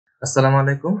Assalamu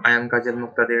alaikum. I am Kazi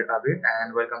Almuqtadir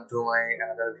and welcome to my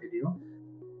another video.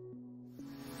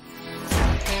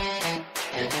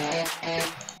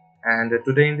 And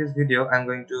today in this video, I'm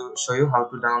going to show you how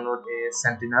to download a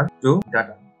sentinel-2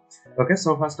 data. Okay,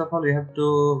 so first of all, we have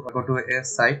to go to a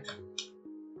site,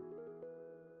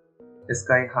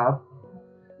 Sky Hub,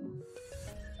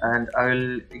 and I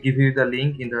will give you the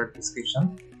link in the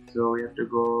description. So we have to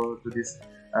go to this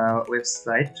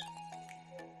website,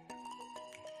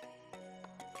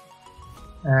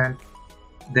 and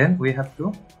then we have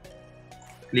to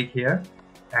click here,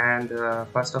 and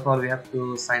first of all we have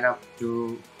to sign up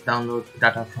to download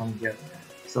data from here.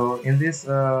 So in this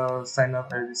sign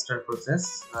up and register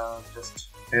process, just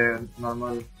a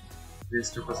normal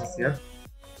register process here.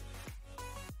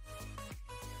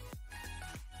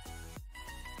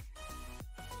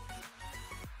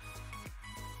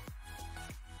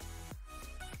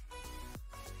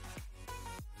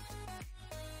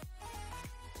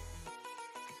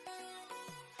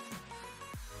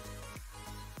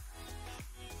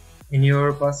 In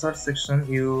your password section,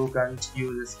 you can't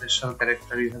use a special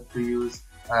character. You have to use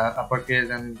uppercase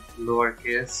and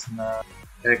lowercase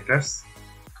characters.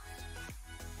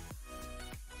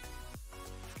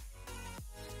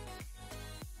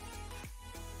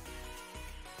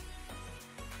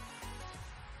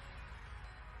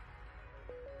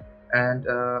 And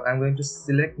I'm going to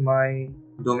select my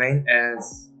domain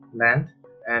as land.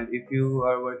 And if you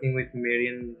are working with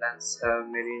marine lands,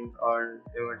 marine or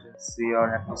emergency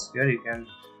or atmosphere, you can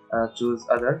choose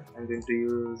other. I'm going to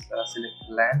use select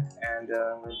land, and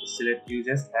I'm going to select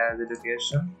uses as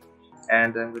education,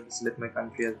 and I'm going to select my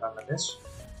country as Bangladesh,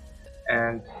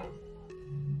 and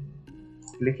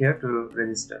click here to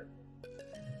register.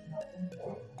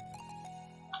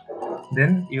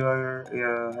 Then you are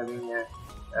having a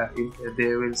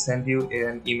they will send you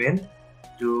an email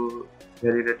to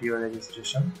validate your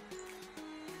registration.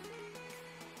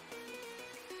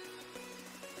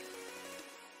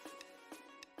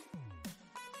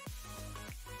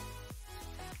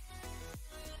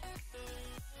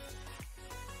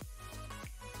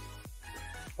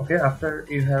 Okay, after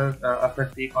you have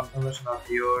after the confirmation of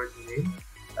your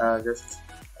email, just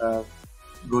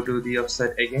go to the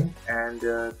website again and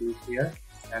click here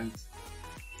and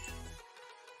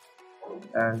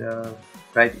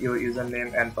write your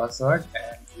username and password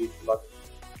and click login.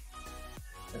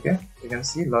 Okay, you can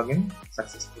see login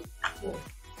successful.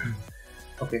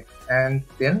 Okay, and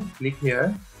then click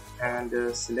here and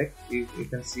select. You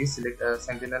can see select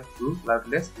sentinel-2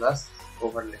 cloudless plus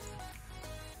overlay.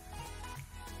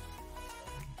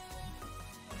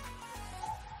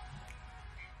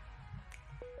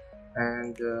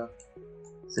 And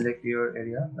select your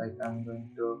area. Like I'm going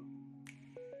to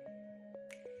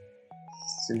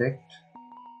select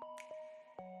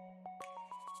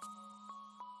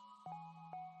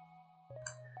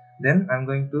then I'm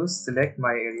going to select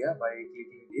my area by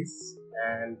clicking this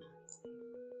and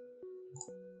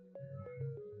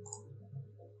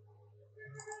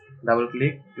double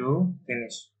click to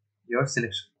finish your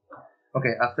selection.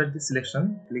 Okay, after the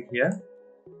selection, click here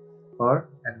for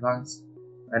advanced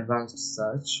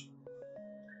search,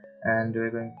 and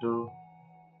we're going to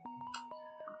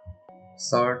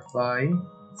sort by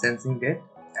sensing date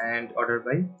and order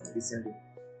by descending,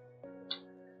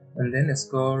 and then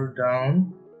scroll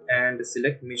down and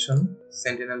select mission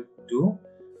sentinel-2,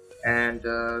 and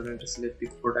I'm going to select the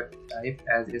product type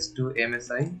as S2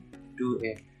 MSI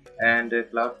 2A, and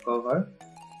cloud cover.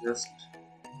 Just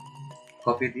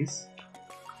copy this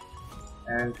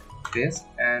and paste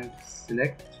and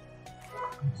select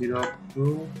 0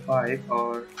 to 5,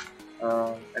 or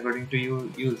according to you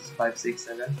use 5, 6,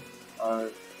 7, or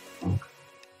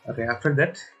okay. After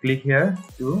that, click here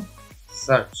to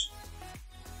search.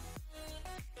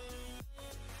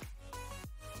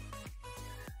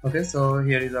 Okay, so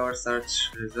here is our search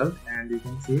result, and you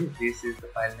can see this is the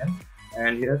file name,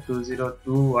 and here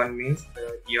 2021 means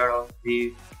the year of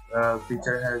the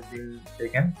picture has been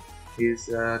taken is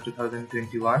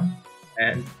 2021,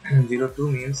 and 02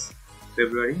 means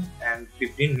February, and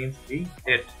 15 means the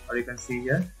date, or you can see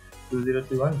here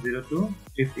 2021 02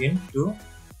 15 to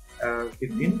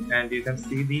 15, and you can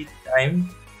see the time,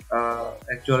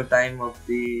 actual time of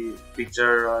the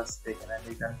picture was taken, and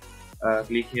you can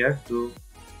click here to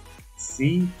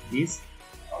see this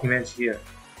image here.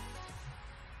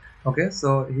 Okay,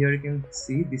 so here you can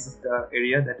see this is the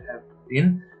area that have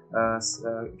been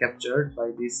captured by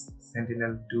this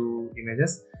sentinel-2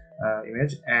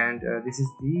 image, and this is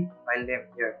the file name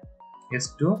here,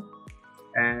 S2,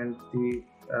 and the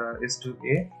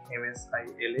S2A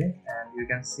MSILA, and you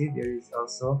can see there is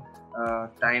also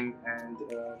time and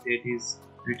date is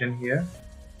written here,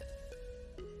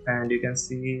 and you can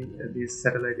see this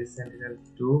satellite is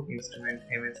sentinel-2, instrument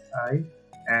MSI,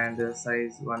 and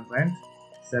size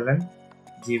 1.7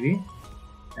 GB.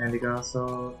 And you can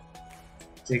also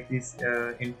check this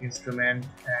instrument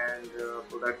and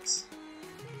products,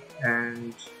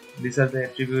 and these are the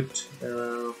attributes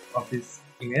of this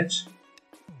image,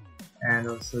 and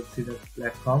also see the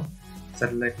platform,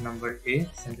 satellite number A,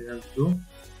 sentinel-2.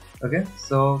 Okay,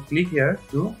 so click here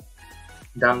to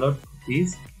download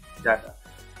this data.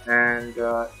 And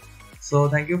so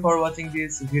thank you for watching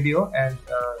this video, and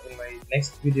in my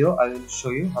next video I will show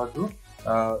you how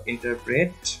to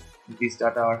interpret this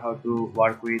data or how to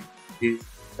work with this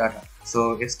data.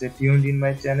 So stay tuned in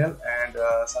my channel and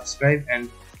subscribe, and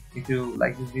if you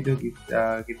like this video,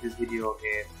 give this video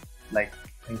a like.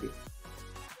 Thank you.